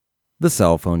The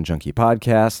Cell Phone Junkie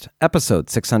Podcast, episode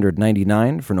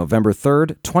 699 for November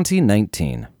 3rd,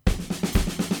 2019.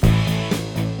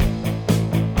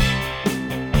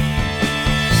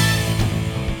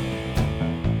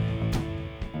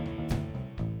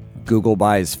 Google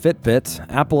buys Fitbit,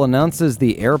 Apple announces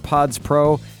the AirPods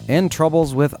Pro, and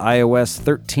troubles with iOS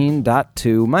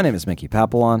 13.2. My name is Mickey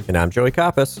Papillon. And I'm Joey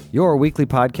Koppas. Your weekly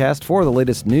podcast for the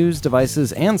latest news,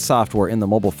 devices, and software in the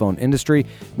mobile phone industry.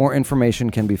 More information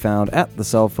can be found at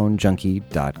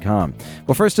thecellphonejunkie.com.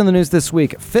 Well, first in the news this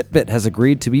week, Fitbit has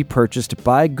agreed to be purchased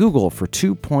by Google for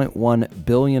 $2.1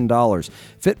 billion.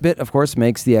 Fitbit, of course,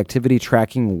 makes the activity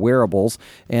tracking wearables,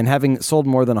 and having sold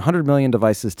more than 100 million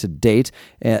devices to date,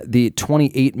 the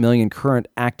 28 million current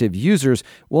active users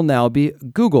will now be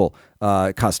Google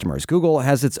customers. Google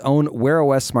has its own Wear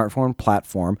OS smartphone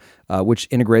platform, which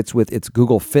integrates with its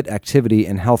Google Fit activity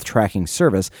and health tracking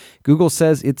service. Google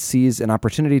says it sees an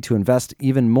opportunity to invest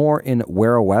even more in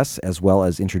Wear OS, as well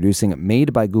as introducing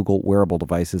made by Google wearable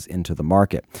devices into the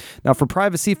market. Now, for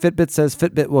privacy, Fitbit says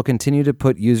Fitbit will continue to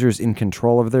put users in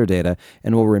control of their data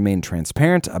and will remain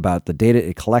transparent about the data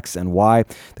it collects and why.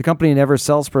 The company never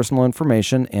sells personal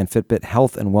information, and Fitbit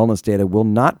health and wellness data will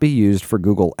not be used for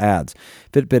Google ads.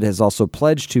 Fitbit has also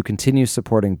pledged to continue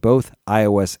supporting both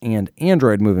iOS and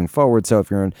Android moving forward. So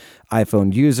if you're an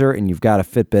iPhone user and you've got a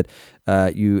Fitbit,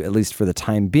 you, at least for the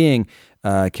time being,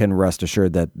 can rest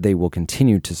assured that they will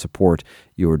continue to support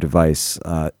your device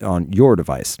on your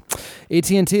device.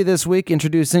 AT&T this week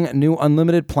introducing new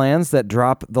unlimited plans that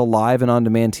drop the live and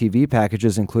on-demand TV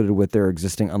packages included with their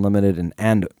existing unlimited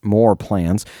and more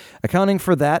plans. Accounting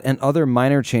for that and other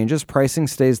minor changes, pricing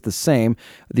stays the same.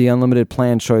 The unlimited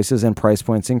plan choices and price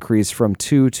points increase from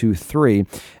 2 to 3.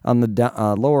 On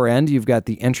the lower end, you've got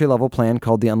the entry-level plan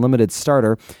called the Unlimited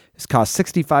Starter. It costs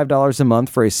 $65 a month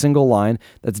for a single line.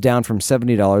 That's down from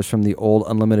 $70 from the old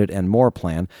Unlimited and More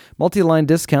plan. Multi-line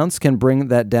discounts can bring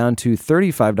that down to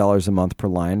 $35 a month per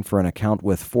line for an account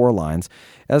with 4 lines.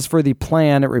 As for the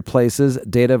plan, it replaces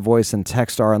data, voice, and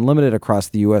text are unlimited across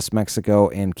the U.S., Mexico,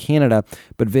 and Canada,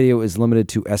 but video is limited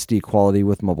to SD quality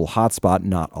with mobile hotspot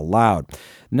not allowed.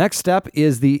 Next step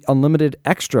is the Unlimited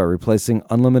Extra, replacing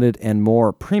Unlimited and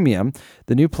More Premium.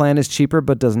 The new plan is cheaper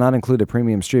but does not include a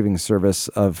premium streaming service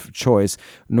of choice,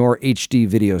 nor HD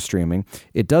video streaming.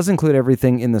 It does include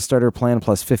everything in the starter plan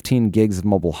plus 15 gigs of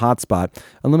mobile hotspot.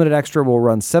 Unlimited Extra will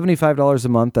run $75 a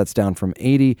month. That's down from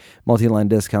 $80. Multi-line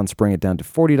discounts bring it down to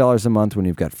 $40 a month when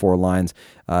you've got 4 lines.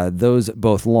 Those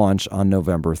both launch on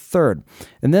November 3rd.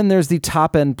 And then there's the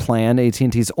top-end plan,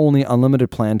 AT&T's only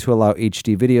unlimited plan to allow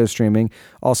HD video streaming,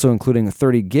 also including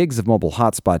 30 gigs of mobile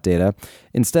hotspot data.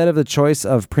 Instead of the choice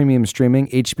of premium streaming,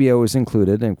 HBO is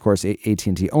included, and of course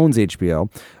AT&T owns HBO.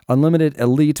 Unlimited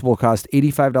Elite will cost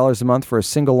 $85 a month for a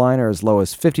single line or as low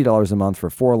as $50 a month for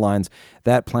 4 lines.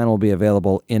 That plan will be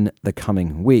available in the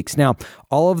coming weeks. Now,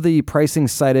 all of the pricing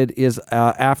cited is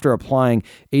after applying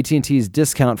AT&T's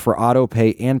discount for auto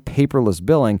pay and paperless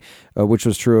billing, which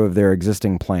was true of their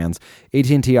existing plans.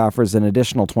 AT&T offers an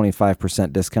additional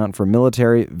 25% discount for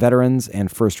military, veterans,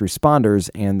 and first responders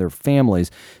and their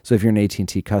families. So if you're an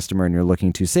AT&T customer and you're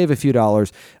looking to save a few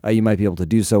dollars, you might be able to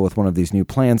do so with one of these new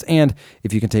plans, and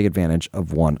if you can take advantage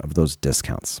of one of those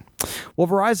discounts. Well,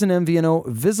 Verizon MVNO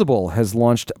Visible has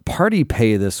launched Party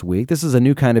Pay this week. This is a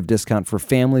new kind of discount for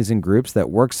families and groups that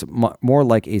works more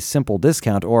like a simple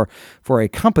discount, or for a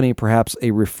company, perhaps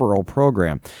a referral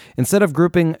program. Instead of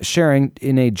grouping sharing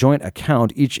in a joint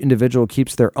account, each individual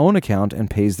keeps their own account and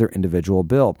pays their individual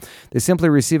bill. They simply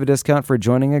receive a discount for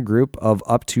joining a group of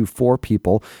up to 4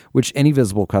 people, which any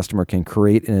Visible customer can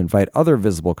create and invite other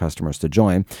Visible customers to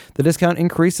join. The discount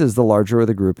increases the larger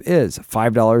the group is.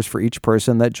 $5 for each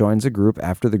person that joins a group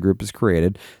after the group is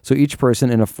created. So each person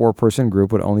in a 4-person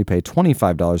group would only pay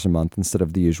 $25 a month instead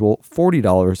of the usual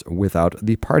 $40 without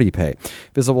the Party Pay.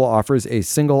 Visible offers a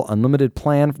single unlimited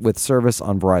plan with service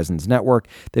on Verizon's network.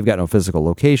 They've got no physical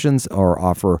locations or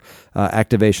offer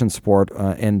activation support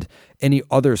and any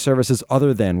other services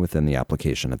other than within the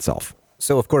application itself.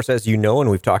 So, of course, as you know,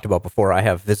 and we've talked about before, I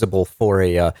have Visible for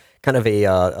a kind of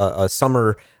a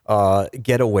summer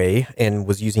getaway, and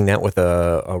was using that with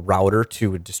a router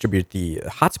to distribute the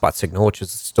hotspot signal, which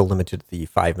is still limited to the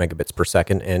 5 megabits per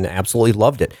second, and absolutely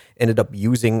loved it. Ended up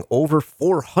using over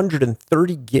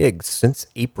 430 gigs since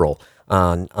April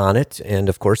on it, and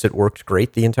of course, it worked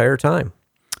great the entire time.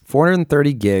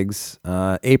 430 gigs,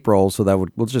 April, so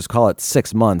we'll just call it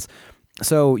 6 months.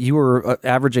 So you were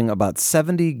averaging about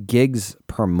 70 gigs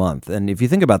per month. And if you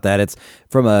think about that, it's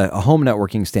from a home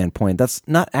networking standpoint, that's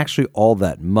not actually all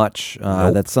that much.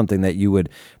 Nope. That's something that you would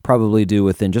probably do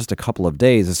within just a couple of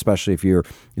days, especially if you're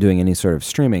doing any sort of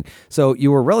streaming. So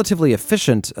you were relatively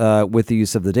efficient with the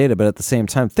use of the data, but at the same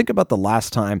time, think about the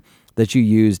last time that you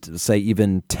used, say,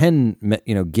 even 10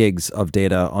 gigs of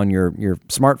data on your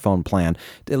smartphone plan.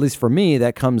 At least for me,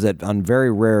 that comes on very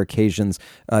rare occasions,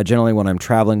 generally when I'm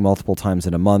traveling multiple times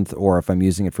in a month or if I'm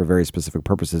using it for very specific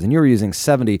purposes. And you were using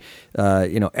 70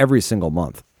 every single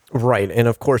month. Right, and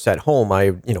of course at home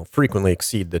I frequently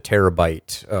exceed the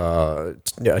terabyte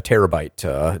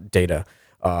data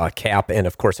cap, and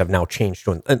of course I've now changed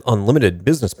to an unlimited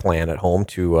business plan at home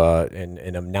to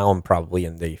and I'm probably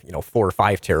in the 4 or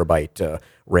 5 terabyte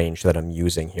range that I'm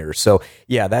using here. So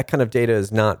yeah, that kind of data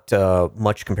is not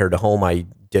much compared to home. I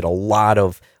did a lot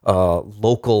of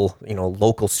local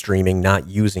streaming, not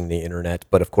using the internet,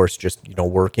 but of course just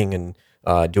working and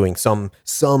doing some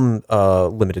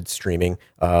limited streaming,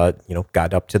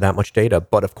 got up to that much data.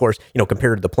 But of course,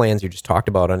 compared to the plans you just talked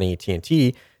about on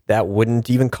AT&T, that wouldn't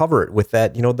even cover it with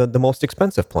that, the most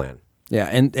expensive plan. Yeah,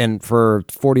 and for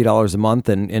 $40 a month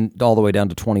and all the way down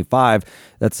to $25,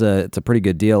 it's a pretty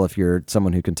good deal if you're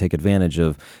someone who can take advantage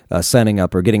of signing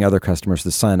up or getting other customers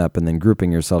to sign up and then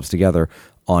grouping yourselves together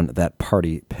on that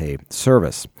Party Pay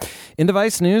service. In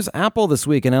device news, Apple this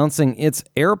week announcing its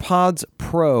AirPods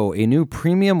Pro, a new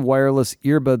premium wireless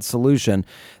earbud solution.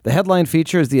 The headline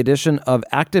features the addition of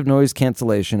active noise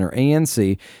cancellation, or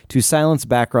ANC, to silence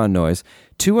background noise.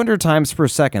 200 times per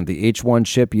second, the H1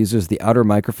 chip uses the outer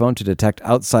microphone to detect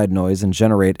outside noise and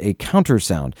generate a counter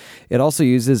sound. It also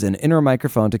uses an inner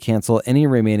microphone to cancel any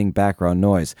remaining background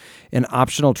noise. An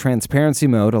optional transparency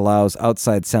mode allows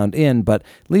outside sound in, but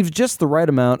leaves just the right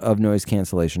amount of noise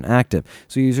cancellation active,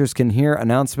 so users can hear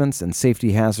announcements and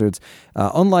safety hazards.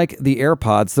 Unlike the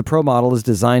AirPods, the Pro model is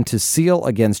designed to seal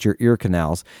against your ear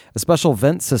canals. A special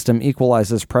vent system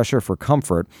equalizes pressure for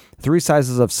comfort. 3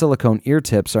 sizes of silicone ear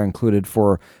tips are included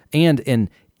and an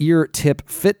ear tip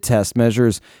fit test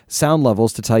measures sound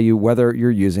levels to tell you whether you're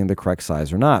using the correct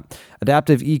size or not.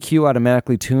 Adaptive EQ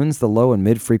automatically tunes the low and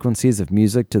mid frequencies of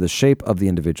music to the shape of the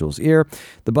individual's ear.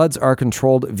 The buds are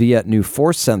controlled via new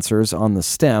force sensors on the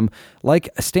stem. Like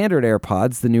standard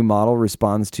AirPods, the new model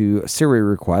responds to Siri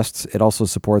requests. It also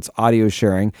supports audio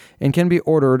sharing and can be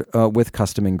ordered with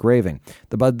custom engraving.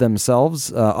 The buds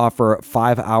themselves offer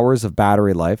 5 hours of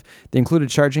battery life. The included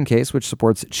charging case, which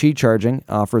supports Qi charging,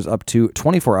 offers up to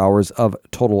 24 hours of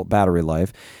total battery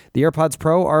life. The AirPods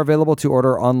Pro are available to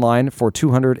order online for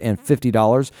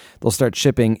 $250. They'll start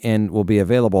shipping and will be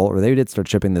available, or they did start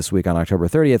shipping this week on October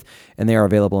 30th, and they are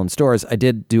available in stores. I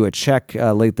did do a check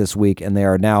late this week, and they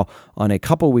are now on a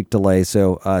couple-week delay,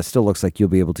 so still looks like you'll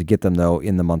be able to get them, though,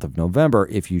 in the month of November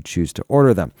if you choose to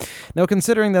order them. Now,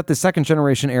 considering that the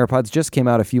second-generation AirPods just came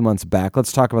out a few months back,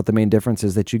 let's talk about the main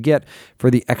differences that you get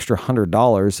for the extra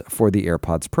 $100 for the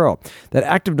AirPods Pro. That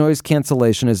active noise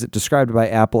cancellation is described by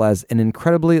Apple as an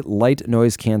incredibly light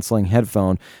noise-canceling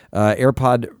headphone.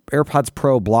 AirPods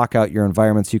Pro block out your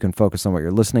environment so you can focus on what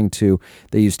you're listening to.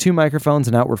 They use 2 microphones,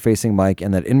 an outward-facing mic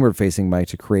and that inward-facing mic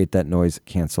to create that noise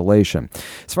cancellation.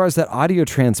 As far as that audio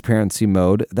transparency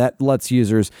mode, that lets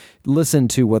users listen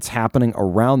to what's happening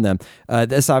around them.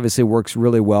 This obviously works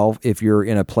really well if you're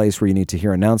in a place where you need to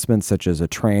hear announcements such as a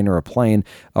train or a plane,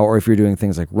 or if you're doing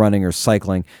things like running or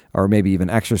cycling, or maybe even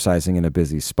exercising in a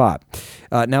busy spot.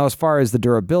 Now, as far as the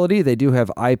durability, they do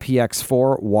have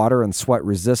IPX4 water and sweat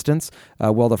resistance.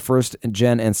 While the first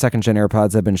gen and second gen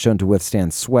AirPods have been shown to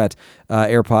withstand sweat,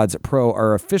 AirPods Pro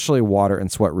are officially water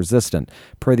and sweat resistant.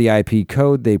 Per the IP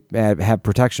code, they have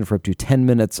protection for up to 10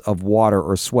 minutes of water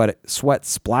or sweat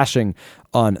splashing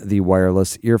on the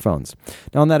wireless earphones.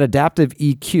 Now, on that adaptive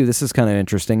EQ, this is kind of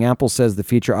interesting. Apple says the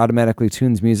feature automatically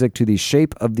tunes music to the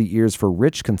shape of the ears for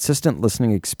rich, consistent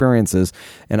listening experiences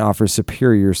and offers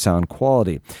superior sound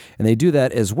quality. And they do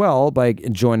that as well by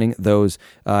joining those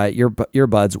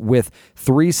earbuds with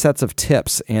 3 sets of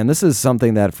tips. And this is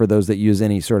something that for those that use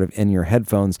any sort of in-ear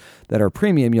headphones that are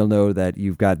premium, you'll know that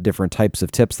you've got different types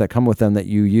of tips that come with them that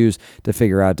you use to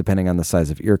figure out depending on the size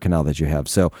of ear canal that you have.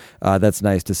 So that's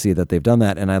nice to see that they've done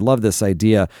that. And I love this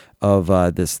idea of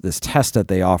this test that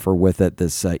they offer with it,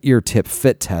 this ear tip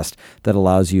fit test that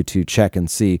allows you to check and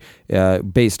see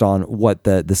based on what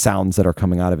the sounds that are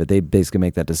coming out of it. They basically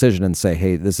make that decision and say,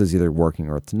 hey, this is either working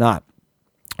or it's not.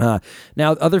 Now,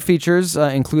 other features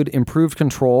include improved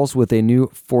controls with a new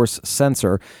force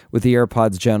sensor. With the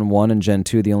AirPods Gen 1 and Gen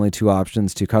 2, the only two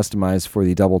options to customize for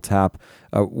the double tap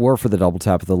were for the double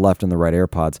tap of the left and the right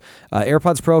AirPods.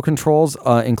 AirPods Pro controls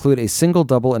include a single,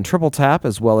 double, and triple tap,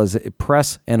 as well as a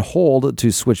press and hold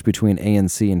to switch between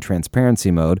ANC and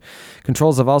transparency mode.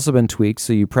 Controls have also been tweaked,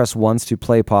 so you press once to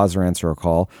play, pause, or answer a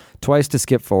call, twice to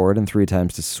skip forward, and 3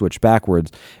 times to switch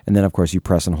backwards. And then, of course, you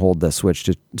press and hold the switch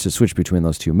to switch between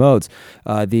those two modes.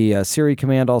 The Siri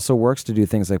command also works to do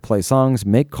things like play songs,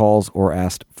 make calls, or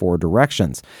ask for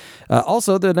directions.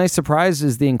 Also, the nice surprise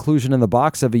is the inclusion in the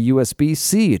box of a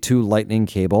USB-C to Lightning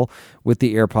cable with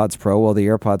the AirPods Pro, while the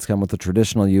AirPods come with a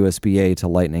traditional USB-A to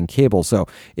Lightning cable. So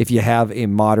if you have a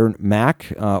modern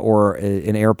Mac or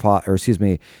an AirPod, or excuse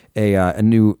me, a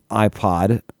new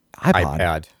iPad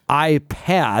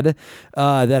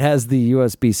that has the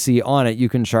USB-C on it, you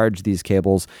can charge these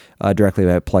cables directly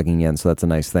by plugging in, so that's a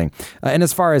nice thing. And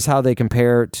as far as how they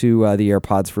compare to the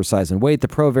AirPods for size and weight, the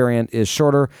Pro variant is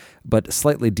shorter, but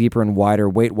slightly deeper and wider.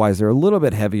 Weight-wise, they're a little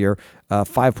bit heavier,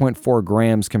 5.4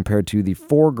 grams compared to the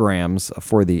 4 grams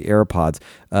for the AirPods.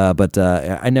 But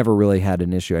I never really had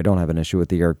an issue. I don't have an issue with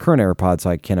the current AirPods, so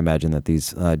I can't imagine that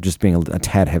these just being a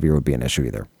tad heavier would be an issue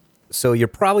either. So you're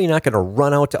probably not going to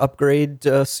run out to upgrade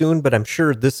soon, but I'm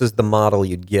sure this is the model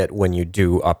you'd get when you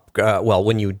do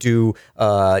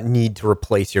need to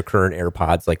replace your current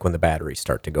AirPods, like when the batteries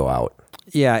start to go out.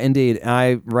 Yeah, indeed.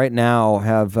 I right now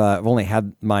have I've only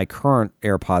had my current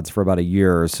AirPods for about a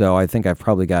year or so. I think I've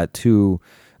probably got 2,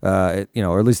 or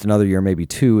at least another year, maybe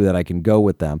 2 that I can go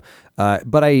with them.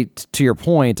 But to your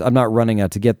point, I'm not running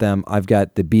out to get them. I've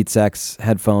got the Beats X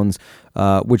headphones,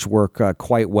 which work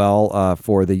quite well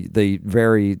for the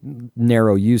very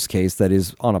narrow use case that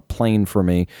is on a plane for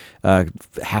me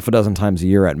half a dozen times a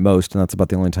year at most, and that's about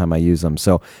the only time I use them.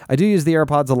 So I do use the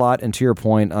AirPods a lot, and to your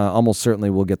point, almost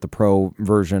certainly we'll get the Pro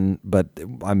version, but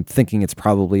I'm thinking it's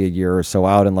probably a year or so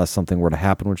out unless something were to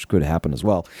happen, which could happen as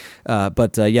well.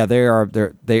 Yeah, they're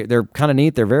kind of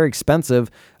neat. They're very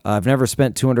expensive. I've never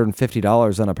spent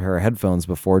 $250 on a pair of headphones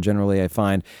before. Generally, I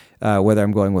find whether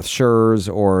I'm going with Shure's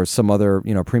or some other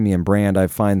premium brand, I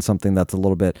find something that's a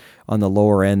little bit on the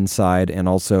lower end side, and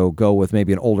also go with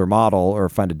maybe an older model or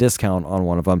find a discount on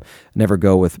one of them. Never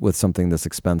go with something this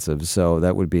expensive. So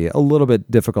that would be a little bit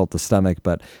difficult to stomach,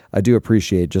 but I do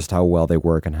appreciate just how well they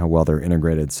work and how well they're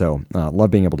integrated. So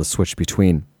love being able to switch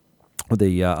between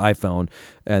the iPhone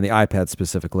and the iPad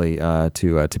specifically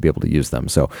to be able to use them.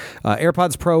 So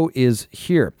AirPods Pro is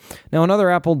here. Now, another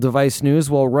Apple device news,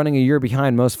 while running a year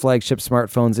behind most flagship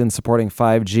smartphones in supporting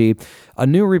 5G, a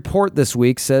new report this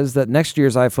week says that next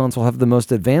year's iPhones will have the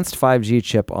most advanced 5G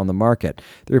chip on the market.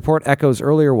 The report echoes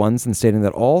earlier ones in stating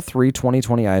that all 3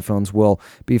 2020 iPhones will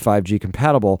be 5G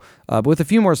compatible, but with a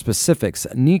few more specifics.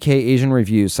 Nikkei Asian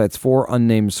Review cites 4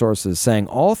 unnamed sources saying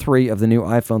all 3 of the new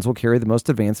iPhones will carry the most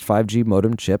advanced 5G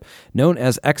modem chip known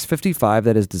as X55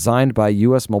 that is designed by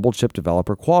U.S. mobile chip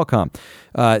developer Qualcomm.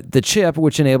 The chip,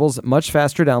 which enables much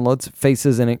faster downloads,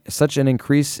 faces such an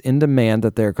increase in demand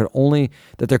that there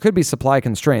could be supply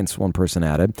constraints, one person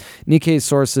added. Nikkei's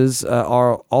sources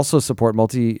also support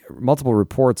multiple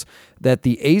reports that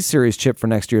the A-series chip for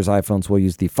next year's iPhones will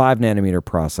use the 5-nanometer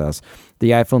process.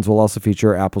 The iPhones will also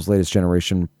feature Apple's latest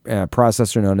generation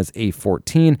processor known as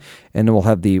A14, and it will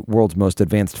have the world's most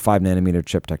advanced 5-nanometer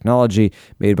chip technology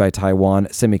made by Taiwan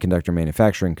Semiconductor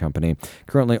Manufacturing Company.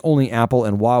 Currently, only Apple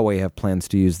and Huawei have plans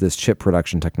to use this chip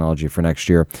production technology for next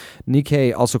year.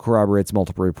 Nikkei also corroborates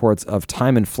multiple reports of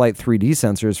time-and-flight 3D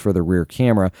sensors for the rear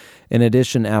camera. In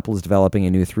addition, Apple is developing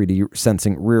a new 3D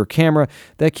sensing rear camera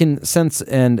that can sense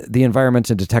the environment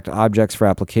and detect objects for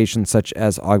applications such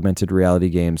as augmented reality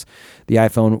games. The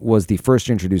iPhone was the first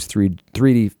to introduce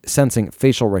 3D sensing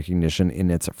facial recognition in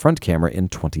its front camera in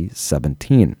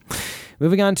 2017.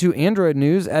 Moving on to Android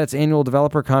news, at its annual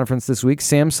developer conference this week,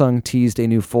 Samsung teased a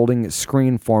new folding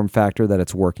screen form factor that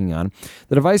it's working on.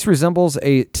 The device resembles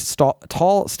a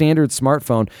tall standard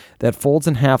smartphone that folds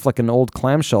in half like an old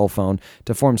clamshell phone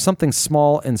to form something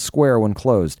small and square when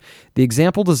closed. The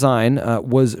example design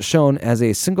was shown as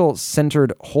a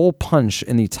single-centered hole punch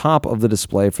in the top of the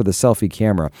display for the selfie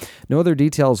camera. No other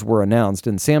details were announced,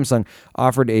 and Samsung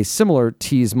offered a similar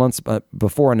tease months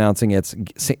before announcing its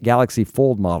Galaxy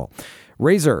Fold model.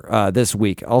 Razer this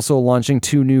week also launching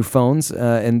 2 new phones,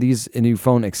 and these new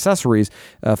phone accessories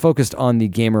focused on the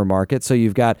gamer market. So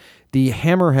you've got the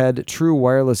Hammerhead True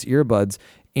Wireless Earbuds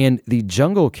and the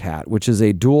Jungle Cat, which is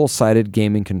a dual-sided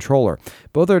gaming controller.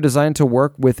 Both are designed to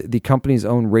work with the company's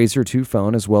own Razr 2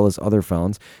 phone as well as other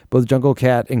phones. Both Jungle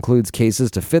Cat includes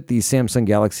cases to fit the Samsung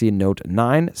Galaxy Note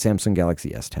 9, Samsung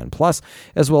Galaxy S10 Plus,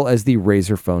 as well as the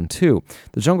Razr Phone 2.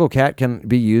 The Jungle Cat can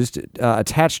be used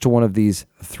attached to one of these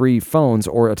 3 phones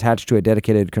or attached to a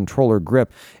dedicated controller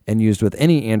grip and used with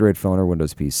any Android phone or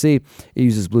Windows PC. It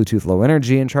uses Bluetooth Low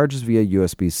Energy and charges via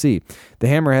USB-C. The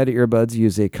Hammerhead earbuds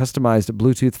use a customized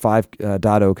Bluetooth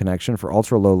 5.0 connection for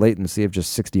ultra-low latency of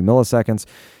just 60 milliseconds.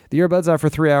 The earbuds offer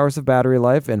 3 hours of battery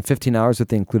life and 15 hours with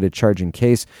the included charging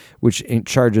case, which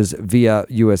charges via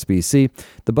USB-C.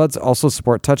 The buds also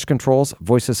support touch controls,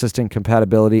 voice assistant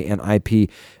compatibility, and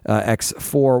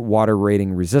IPX4 water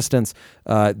rating resistance.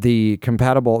 They're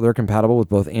compatible with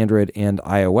both Android and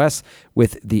iOS,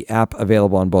 with the app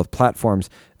available on both platforms.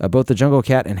 Both the Jungle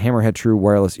Cat and Hammerhead True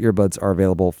wireless earbuds are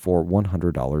available for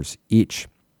 $100 each.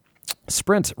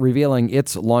 Sprint revealing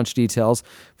its launch details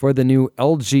for the new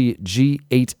LG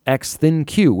G8X Thin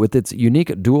Q with its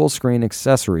unique dual screen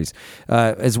accessories.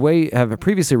 As we have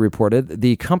previously reported,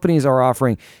 the companies are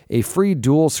offering a free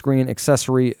dual screen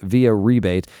accessory via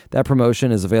rebate. That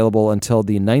promotion is available until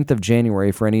the 9th of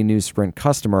January for any new Sprint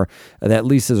customer that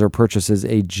leases or purchases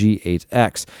a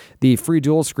G8X. The free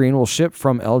dual screen will ship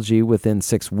from LG within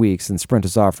 6 weeks, and Sprint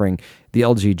is offering the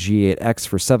LG G8X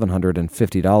for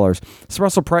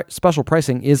 $750. Special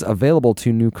pricing is available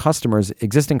to new customers,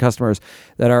 existing customers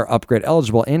that are upgrade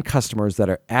eligible, and customers that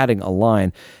are adding a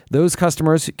line. Those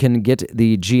customers can get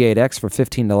the G8X for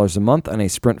 $15 a month on a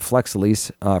Sprint Flex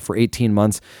lease for 18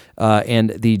 months, and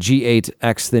the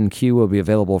G8X Thin Q will be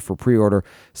available for pre-order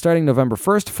starting November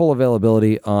 1st, full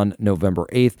availability on November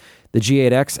 8th. The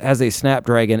G8X has a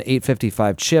Snapdragon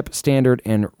 855 chip, standard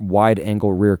and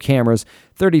wide-angle rear cameras,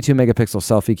 32-megapixel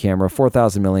selfie camera,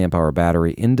 4,000 milliamp hour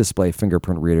battery, in-display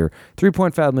fingerprint reader,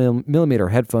 3.5 millimeter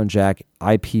headphone jack,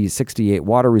 IP68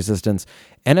 water resistance,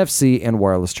 NFC, and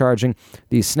wireless charging.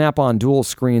 The Snap-on dual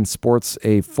screen sports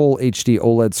a full HD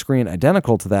OLED screen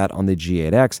identical to that on the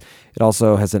G8X. It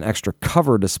also has an extra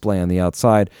cover display on the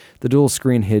outside. The dual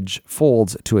screen hinge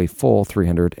folds to a full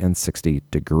 360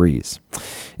 degrees.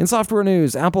 In software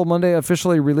news, Apple Monday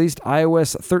officially released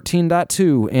iOS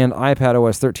 13.2 and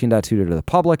iPadOS 13.2 to the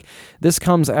public. This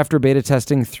comes after beta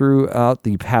testing throughout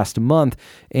the past month,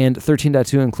 and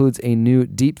 13.2 includes a new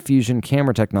Deep Fusion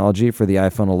camera technology for the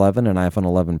iPhone 11 and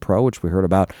iPhone 11 Pro, which we heard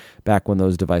about back when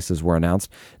those devices were announced.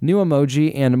 New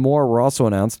emoji and more were also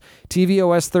announced.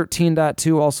 tvOS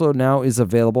 13.2 also now is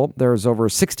available. There's over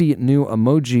 60 new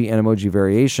emoji and emoji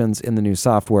variations in the new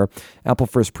software. Apple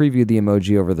first previewed the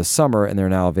emoji over the summer, and they're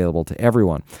now available to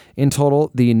everyone. In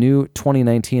total, the new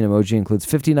 2019 emoji includes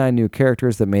 59 new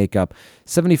characters that make up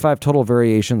 75 total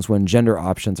variations when gender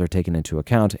options are taken into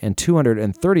account, and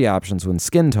 230 options when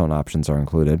skin tone options are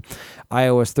included.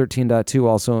 iOS 13.2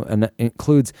 also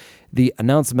includes the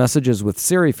Announce Messages with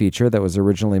Siri feature that was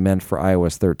originally meant for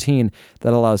iOS 13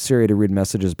 that allows Siri to read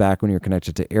messages back when you're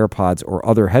connected to AirPods or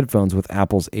other headphones with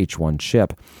Apple's H1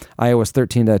 chip. iOS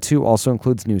 13.2 also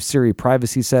includes new Siri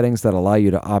privacy settings that allow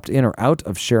you to opt in or out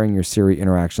of sharing your Siri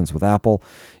interactions with Apple.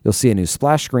 You'll see a new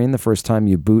splash screen the first time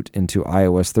you boot into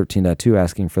iOS 13.2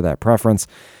 asking for that preference.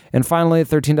 And finally,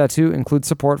 13.2 includes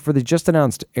support for the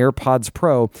just-announced AirPods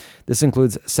Pro. This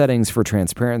includes settings for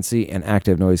transparency and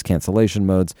active noise cancellation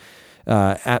modes.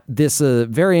 This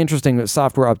very interesting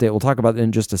software update. We'll talk about it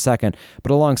in just a second.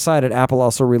 But alongside it, Apple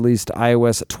also released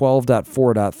iOS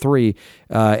 12.4.3,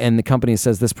 and the company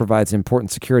says this provides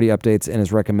important security updates and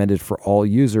is recommended for all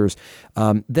users.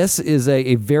 This is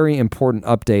a very important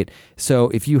update. So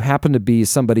if you happen to be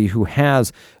somebody who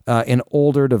has an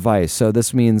older device, so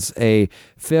this means a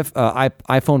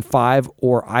iPhone 5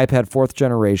 or iPad 4th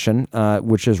generation,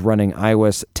 which is running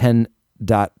iOS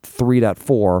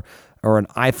 10.3.4, or an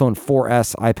iPhone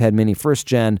 4S, iPad mini 1st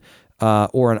gen,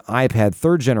 or an iPad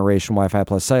 3rd generation Wi-Fi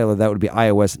plus cellular, that would be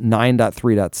iOS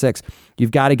 9.3.6.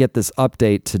 You've got to get this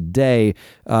update today,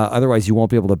 otherwise you won't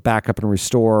be able to back up and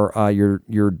restore your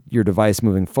device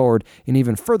moving forward. And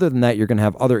even further than that, you're going to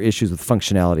have other issues with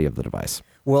functionality of the device.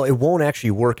 Well, it won't actually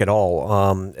work at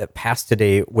all. Past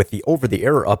today with the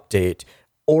over-the-air update,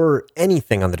 or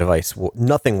anything on the device,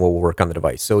 nothing will work on the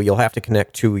device. So you'll have to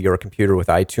connect to your computer with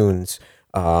iTunes,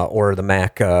 or the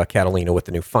Mac Catalina with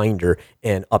the new Finder,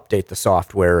 and update the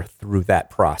software through that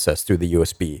process, through the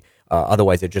USB.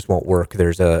 Otherwise, it just won't work.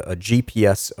 There's a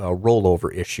GPS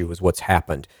rollover issue is what's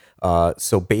happened.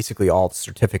 So basically, all the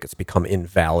certificates become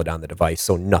invalid on the device,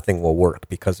 so nothing will work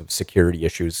because of security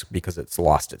issues, because it's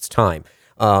lost its time.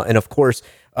 And of course,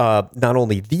 not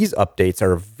only these updates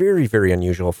are very, very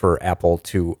unusual for Apple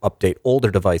to update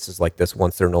older devices like this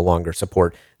once they're no longer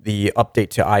support. The update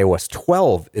to iOS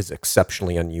 12 is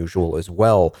exceptionally unusual as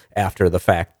well, after the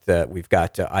fact that we've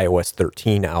got iOS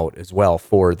 13 out as well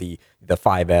for the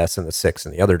 5S and the 6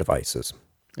 and the other devices.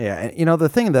 Yeah, and the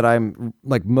thing that I'm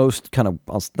like most kind of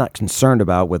not concerned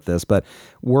about with this, but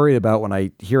worried about when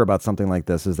I hear about something like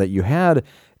this is that you had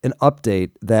an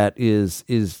update that is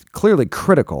clearly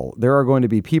critical. There are going to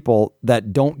be people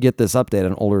that don't get this update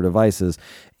on older devices.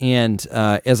 And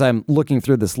as I'm looking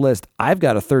through this list, I've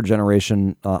got a third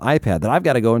generation iPad that I've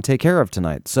got to go and take care of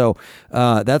tonight. So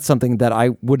that's something that I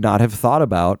would not have thought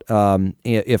about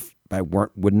if I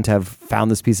wouldn't have found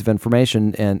this piece of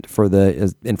information and for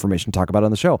the information to talk about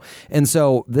on the show. And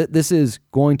so this is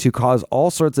going to cause all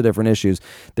sorts of different issues.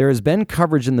 There has been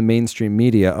coverage in the mainstream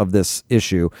media of this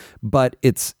issue, but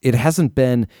it hasn't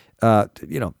been,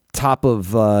 top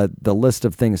of the list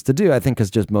of things to do, I think, because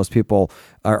just most people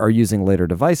are using later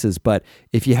devices. But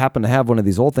if you happen to have one of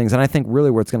these old things, and I think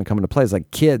really where it's going to come into play is like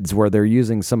kids, where they're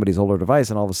using somebody's older device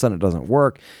and all of a sudden it doesn't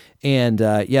work. And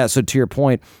so to your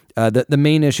point, the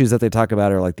main issues that they talk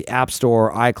about are like the App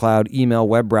Store, iCloud, email,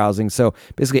 web browsing. So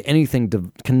basically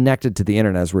anything connected to the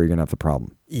internet is where you're going to have the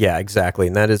problem. Yeah, exactly.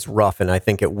 And that is rough. And I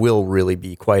think it will really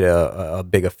be quite a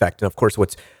big effect. And of course,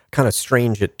 what's kind of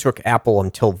strange, it took Apple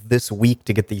until this week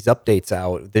to get these updates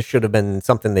out. This should have been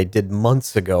something they did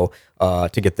months ago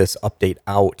to get this update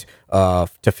out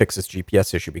to fix this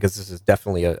GPS issue, because this is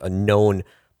definitely a known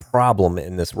problem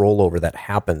in this rollover that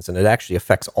happens, and it actually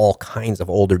affects all kinds of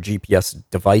older GPS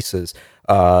devices.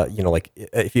 Like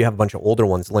if you have a bunch of older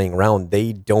ones laying around,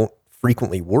 they don't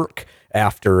frequently work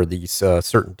after these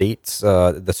certain dates,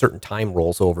 the certain time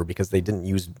rolls over, because they didn't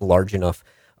use large enough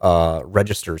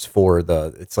registers for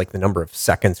it's like the number of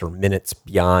seconds or minutes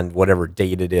beyond whatever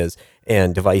date it is,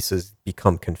 and devices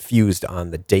become confused on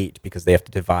the date because they have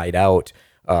to divide out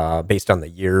based on the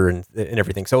year and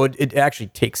everything. So it actually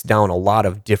takes down a lot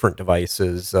of different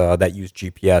devices that use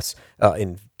GPS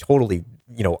in totally,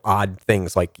 odd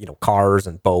things like, cars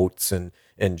and boats and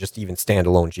just even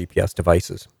standalone GPS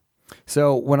devices.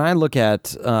 So when I look at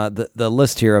the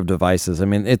list here of devices, I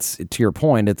mean, it's to your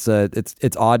point, it's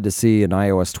odd to see an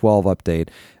iOS 12 update,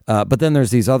 but then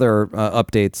there's these other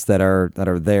updates that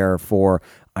are there for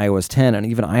iOS 10 and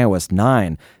even iOS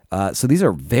 9. So these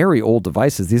are very old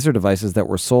devices. These are devices that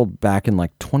were sold back in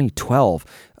like 2012,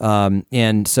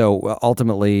 and so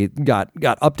ultimately got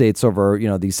updates over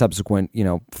the subsequent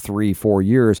 3-4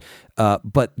 years.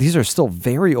 But these are still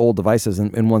very old devices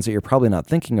and ones that you're probably not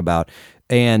thinking about.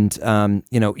 And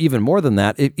even more than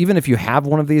that, even if you have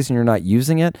one of these and you're not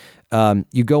using it,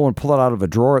 you go and pull it out of a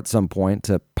drawer at some point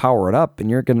to power it up, and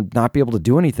you're going to not be able to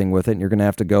do anything with it. And you're going to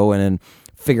have to go in and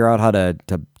figure out how to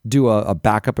do a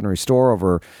backup and restore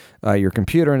over your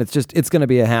computer, and it's going to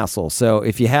be a hassle. So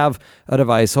if you have a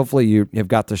device, hopefully you've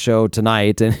got the show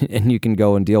tonight and you can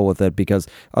go and deal with it, because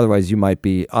otherwise you might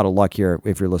be out of luck here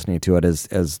if you're listening to it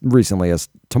as recently as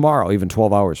tomorrow, even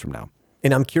 12 hours from now.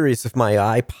 And I'm curious if my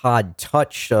iPod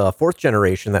Touch 4th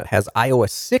generation that has iOS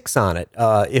 6 on it,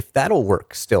 if that'll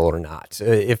work still or not,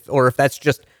 if that's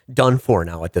just done for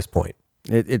now at this point.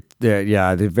 It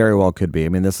very well could be. I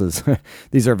mean,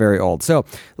 these are very old. So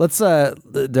let's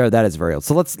that is very old.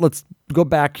 So let's go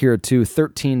back here to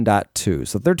 13.2.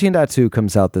 So 13.2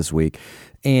 comes out this week,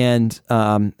 and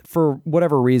for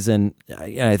whatever reason,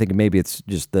 I think maybe it's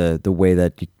just the way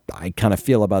that I kind of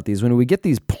feel about these. When we get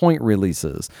these point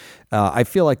releases, I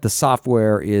feel like the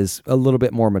software is a little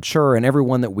bit more mature, and every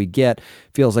one that we get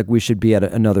feels like we should be at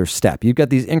another step. You've got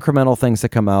these incremental things that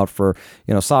come out for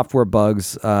software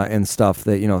bugs and stuff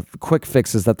that quick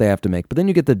fixes that they have to make. But then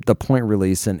you get the point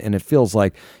release, and it feels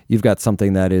like you've got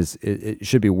something that it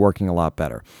should be working a lot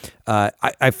better.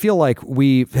 I feel like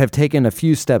we have taken a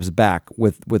few steps back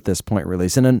with this point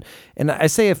release, and I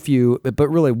say a few, but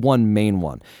really one main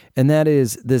one, and that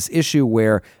is this issue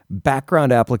where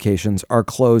background applications are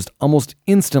closed almost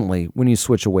instantly when you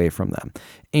switch away from them.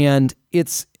 And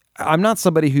I'm not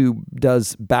somebody who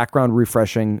does background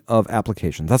refreshing of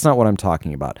applications. That's not what I'm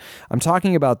talking about. I'm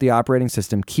talking about the operating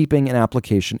system keeping an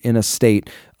application in a state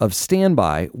of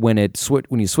standby when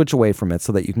you switch away from it,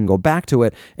 so that you can go back to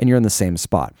it and you're in the same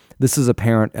spot. This is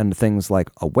apparent in things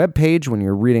like a web page. When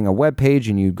you're reading a web page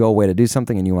and you go away to do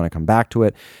something and you want to come back to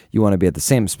it, you want to be at the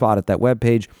same spot at that web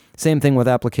page. Same thing with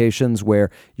applications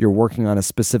where you're working on a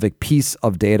specific piece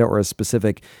of data or a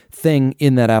specific thing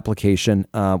in that application,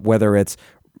 whether it's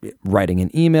writing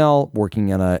an email,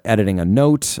 working on editing a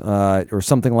note, or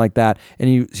something like that, and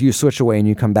you switch away and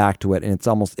you come back to it, and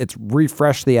it's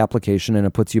refreshed the application, and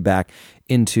it puts you back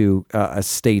into a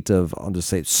state of, I'll just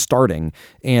say, starting,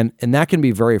 and that can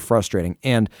be very frustrating.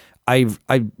 And I've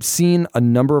seen a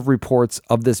number of reports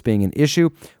of this being an issue.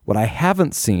 What I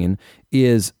haven't seen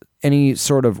is any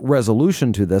sort of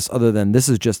resolution to this, other than this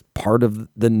is just part of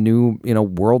the new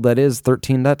world that is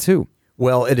 13.2.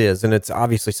 Well, it is, and it's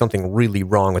obviously something really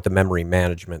wrong with the memory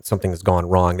management. Something has gone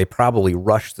wrong. They probably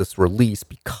rushed this release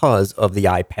because of the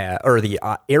iPad or the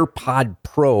AirPod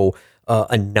Pro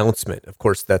announcement. Of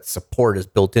course, that support is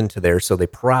built into there, so they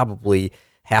probably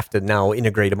have to now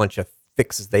integrate a bunch of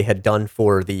fixes they had done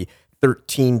for the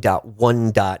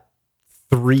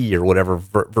 13.1.3 or whatever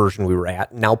version we were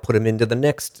at. Now put them into the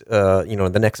next,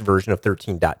 the next version of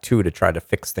 13.2 to try to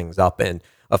fix things up. And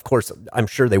of course, I'm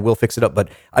sure they will fix it up, but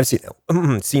I've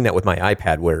seen that with my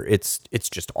iPad where it's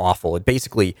just awful. It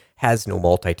basically has no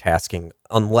multitasking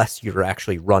unless you're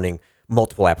actually running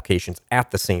multiple applications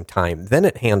at the same time. Then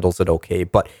it handles it okay.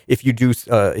 But if you do,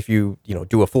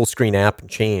 do a full screen app and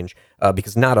change,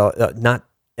 because not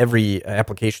every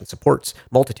application supports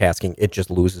multitasking, it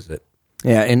just loses it.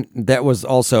 Yeah, and that was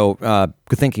also,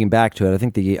 thinking back to it, I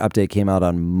think the update came out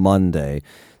on Monday,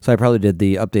 so I probably did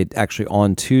the update actually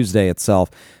on Tuesday itself.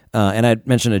 And I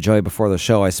mentioned to Joey before the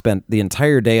show, I spent the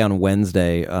entire day on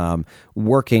Wednesday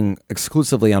working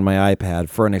exclusively on my iPad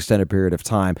for an extended period of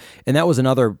time. And that was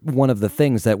another one of the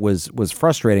things that was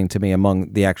frustrating to me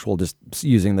among the actual just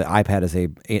using the iPad as a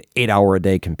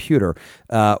 8-hour-a-day computer,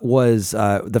 was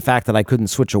the fact that I couldn't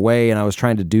switch away and I was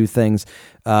trying to do things.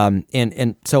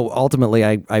 And so ultimately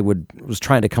I was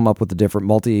trying to come up with the different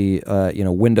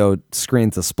window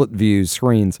screens, the split view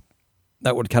screens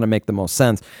that would kind of make the most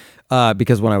sense.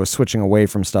 Because when I was switching away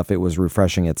from stuff, it was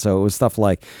refreshing it. So it was stuff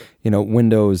like,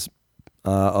 Windows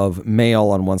of Mail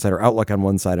on one side or Outlook on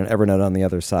one side and Evernote on the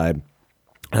other side.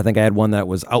 I think I had one that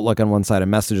was Outlook on one side and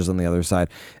Messages on the other side.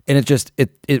 And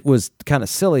it was kind of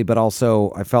silly, but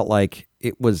also I felt like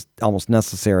it was almost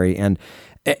necessary. And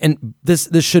this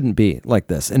shouldn't be like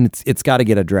this, and it's got to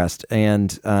get addressed. And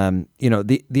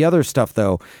the other stuff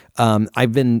though,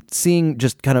 I've been seeing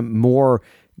just kind of more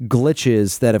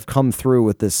glitches that have come through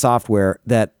with this software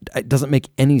that it doesn't make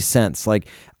any sense. Like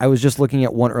I was just looking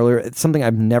at one earlier. It's something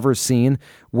I've never seen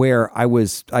where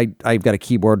I've got a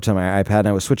keyboard to my iPad and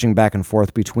I was switching back and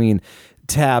forth between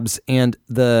tabs and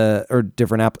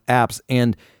different apps,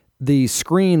 and the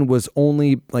screen was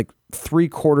only like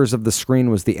 3/4 of the screen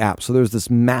was the app. So there was this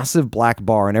massive black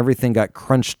bar and everything got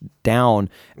crunched down.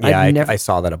 Yeah, I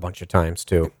saw that a bunch of times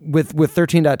too. With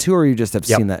 13.2, or you just have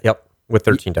seen that? Yep. With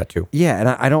 13.2. Yeah, and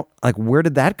I don't, like, where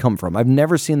did that come from? I've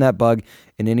never seen that bug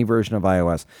in any version of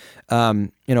iOS.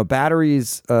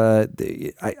 Batteries,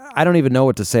 I don't even know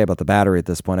what to say about the battery at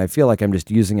this point. I feel like I'm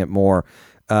just using it more,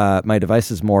 my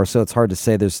devices more, so it's hard to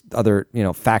say. There's other,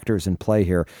 factors in play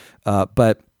here.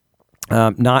 But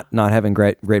not having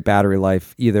great battery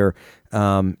life either.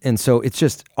 And so it's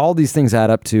just, all these things add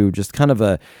up to just kind of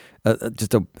a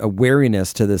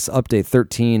wariness to this update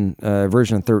 13,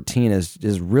 version 13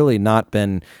 has really not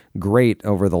been great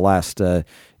over the last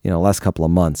couple of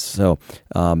months. So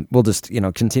we'll just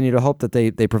continue to hope that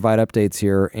they provide updates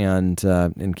here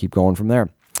and keep going from there.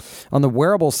 On the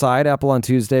wearable side, Apple on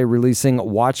Tuesday releasing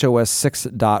watchOS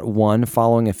 6.1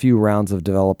 following a few rounds of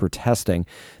developer testing.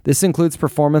 This includes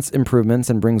performance improvements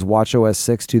and brings watchOS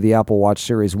 6 to the Apple Watch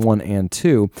Series 1 and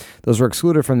 2. Those were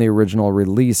excluded from the original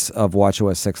release of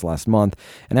watchOS 6 last month.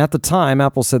 And at the time,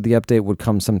 Apple said the update would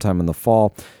come sometime in the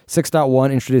fall.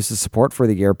 6.1 introduces support for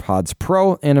the AirPods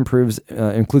Pro and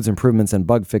includes improvements and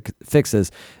bug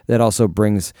fixes. That also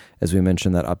brings, as we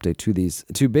mentioned, that update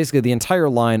to basically the entire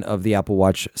line of the Apple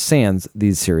Watch sans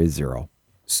these Series 0.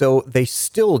 So they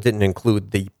still didn't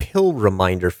include the pill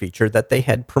reminder feature that they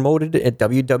had promoted at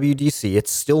WWDC.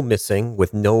 It's still missing,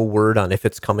 with no word on if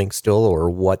it's coming still or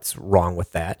what's wrong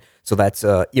with that. So that's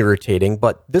irritating.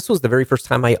 But this was the very first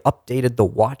time I updated the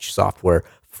watch software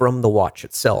from the watch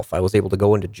itself. I was able to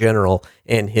go into General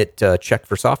and hit check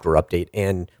for software update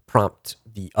and prompt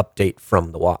the update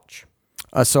from the watch.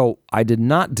 So I did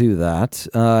not do that.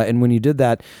 And when you did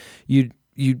that, you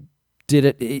did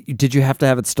it. Did you have to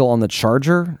have it still on the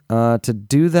charger to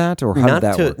do that, or how did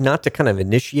that work? Not to kind of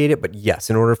initiate it, but yes,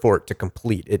 in order for it to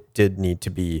complete, it did need to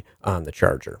be on the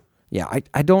charger. Yeah,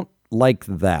 I don't like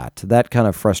that. That kind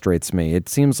of frustrates me. It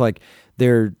seems like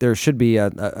there should be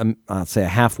say a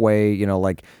halfway,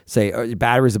 like say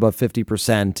batteries above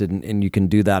 50%, and you can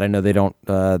do that. I know they don't.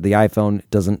 The iPhone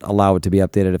doesn't allow it to be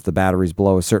updated if the battery's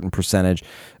below a certain percentage.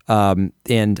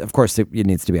 And of course it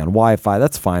needs to be on Wi-Fi.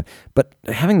 That's fine. But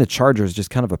having the charger is just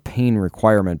kind of a pain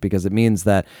requirement, because it means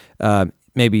that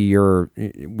maybe you're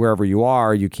wherever you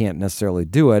are, you can't necessarily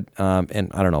do it.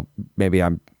 And I don't know, maybe I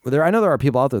know there are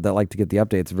people out there that like to get the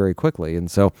updates very quickly,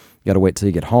 and so you got to wait till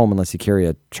you get home unless you carry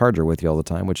a charger with you all the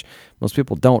time, which most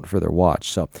people don't for their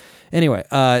watch. So anyway,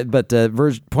 but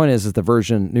the point is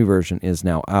the new version is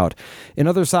now out. In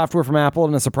other software from Apple,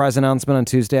 in a surprise announcement on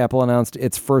Tuesday, Apple announced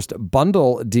its first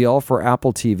bundle deal for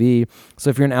Apple TV.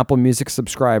 So if you're an Apple Music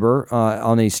subscriber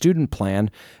on a student plan,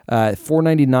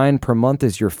 $4.99 per month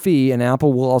is your fee, and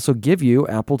Apple will also give you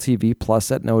Apple TV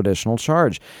Plus at no additional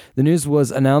charge. The news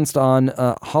was announced on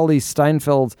Holly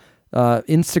Steinfeld's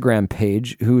Instagram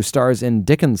page, who stars in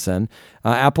Dickinson.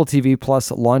 Apple TV Plus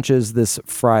launches this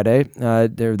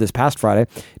past Friday.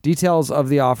 Details of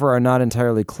the offer are not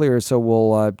entirely clear, so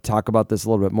we'll talk about this a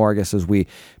little bit more, I guess, as we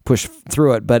push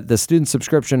through it. But the student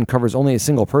subscription covers only a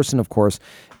single person, of course,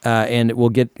 and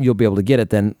you'll be able to get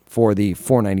it then for the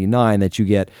 $4.99 that you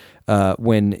get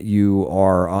when you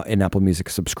are an Apple Music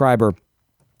subscriber.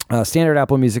 Standard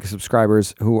Apple Music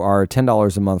subscribers who are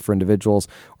 $10 a month for individuals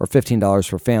or $15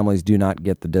 for families do not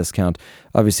get the discount.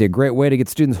 Obviously, a great way to get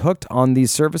students hooked on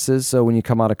these services. So when you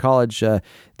come out of college, the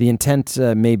intent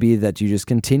may be that you just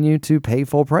continue to pay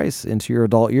full price into your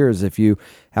adult years if you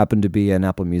happen to be an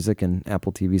Apple Music and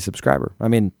Apple TV subscriber. I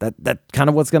mean, that kind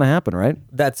of what's going to happen, right?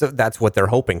 That's what they're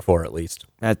hoping for, at least.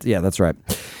 That's right.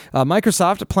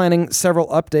 Microsoft planning several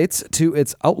updates to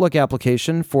its Outlook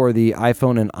application for the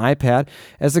iPhone and iPad.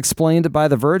 As explained by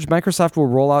The Verge, Microsoft will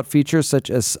roll out features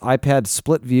such as iPad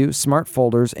Split View, Smart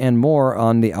Folders, and more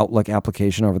on the Outlook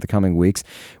application over the coming weeks.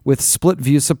 With Split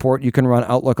View support, you can run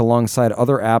Outlook alongside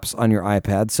other apps on your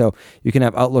iPad, so you can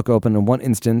have Outlook open in one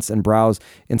instance and browse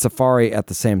in Safari at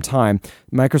the same time.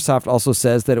 Microsoft also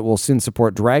says that it will soon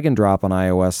support drag and drop on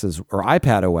iOS or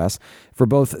iPad OS. For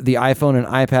both the iPhone and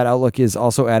iPad, Outlook is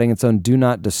also adding its own Do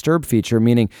Not Disturb feature,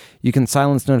 meaning you can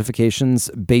silence notifications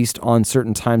based on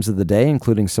certain times of the day,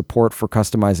 including support for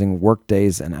customizing work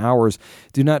days and hours.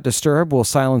 Do Not Disturb will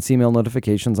silence email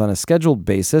notifications on a scheduled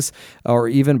basis, or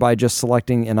even by just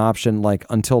selecting an option like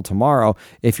Until Tomorrow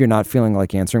if you're not feeling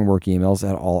like answering work emails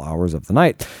at all hours of the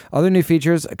night. Other new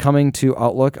features coming to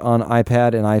Outlook on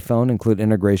iPad and iPhone include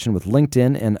integration with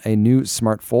LinkedIn and a new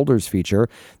Smart Folders feature.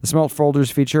 The Smart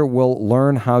Folders feature will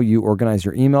learn how you organize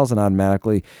your emails and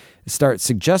automatically start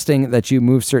suggesting that you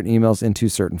move certain emails into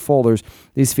certain folders.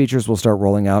 These features will start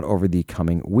rolling out over the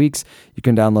coming weeks. You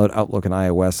can download Outlook and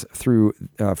iOS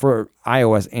for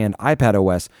iOS and iPad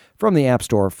OS from the App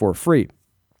Store for free.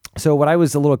 So what I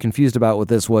was a little confused about with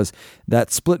this was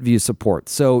that split view support.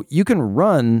 So you can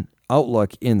run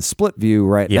Outlook in split view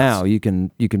right now. You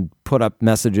can put up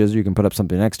messages, you can put up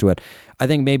something next to it. I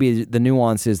think maybe the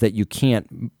nuance is that you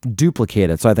can't duplicate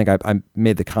it. So I think I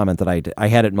made the comment that I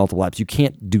had it in multiple apps. You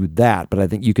can't do that, but I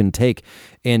think you can take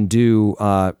and do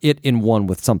it in one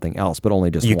with something else, but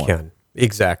only just one. You can.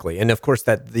 Exactly. And of course,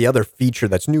 that the other feature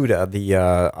that's new to the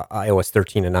iOS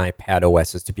 13 and iPad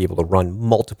OS is to be able to run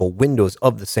multiple windows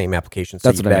of the same application.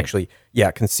 So you could actually,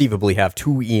 conceivably have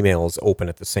two emails open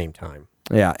at the same time.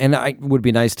 Yeah, and it would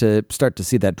be nice to start to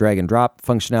see that drag and drop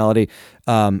functionality.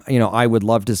 I would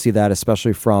love to see that,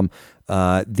 especially from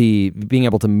the being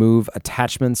able to move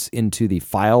attachments into the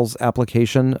Files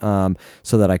application,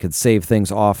 so that I could save things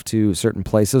off to certain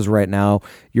places. Right now,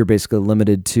 you're basically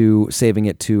limited to saving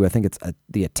it to, I think it's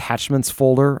the attachments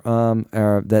folder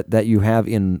that you have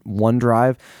in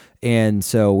OneDrive. And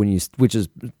so which is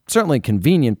certainly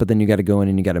convenient, but then you got to go in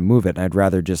and you got to move it. And I'd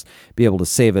rather just be able to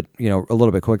save it, a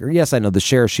little bit quicker. Yes, I know the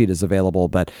share sheet is available,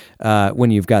 but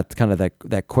when you've got kind of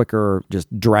that quicker,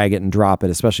 just drag it and drop it,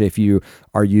 especially if you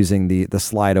are using the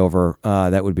slide over,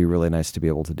 that would be really nice to be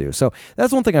able to do. So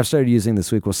that's one thing I've started using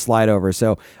this week was slide over.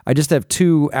 So I just have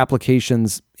two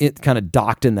applications kind of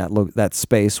docked in that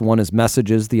space. One is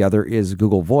Messages, the other is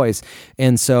Google Voice.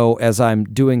 And so as I'm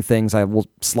doing things, I will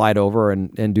slide over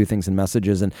and do things in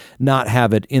Messages and not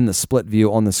have it in the split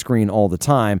view on the screen all the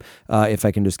time, if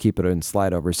I can just keep it in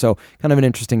slide over. So kind of an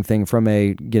interesting thing from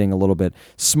getting a little bit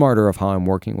smarter of how I'm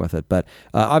working with it. But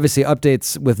obviously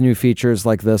updates with new features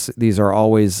like these are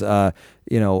always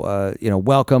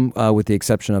welcome, with the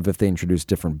exception of if they introduce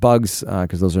different bugs,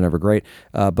 because those are never great.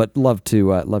 But love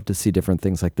to see different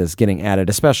things like this getting added,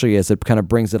 especially as it kind of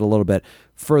brings it a little bit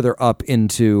further up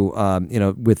into,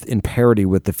 in parity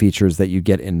with the features that you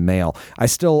get in Mail. I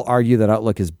still argue that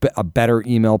Outlook is a better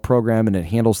email program, and it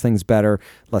handles things better,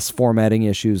 less formatting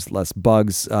issues, less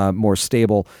bugs, more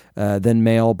stable than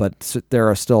Mail. But there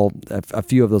are still a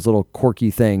few of those little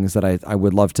quirky things that I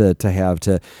would love to have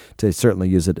to certainly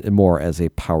use it more as a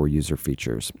power user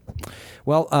features.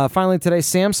 Well, finally today,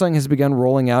 Samsung has begun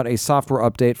rolling out a software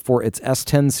update for its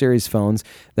S10 series phones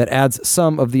that adds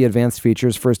some of the advanced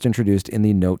features first introduced in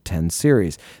the Note 10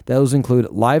 series. Those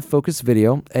include live focus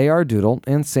video, AR Doodle,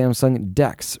 and Samsung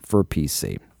DeX for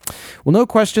PC. Well, no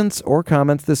questions or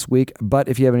comments this week, but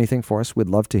if you have anything for us, we'd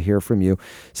love to hear from you.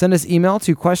 Send us email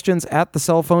to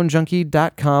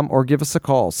questions@thecellphonejunkie.com or give us a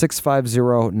call,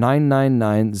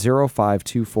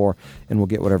 650-999-0524, and we'll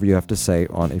get whatever you have to say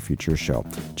on a future show.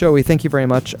 Joey, thank you very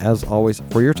much, as always,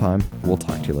 for your time. We'll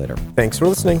talk to you later. Thanks for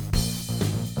listening.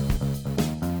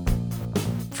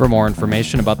 For more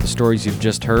information about the stories you've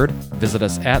just heard, visit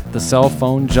us at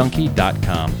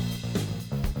thecellphonejunkie.com.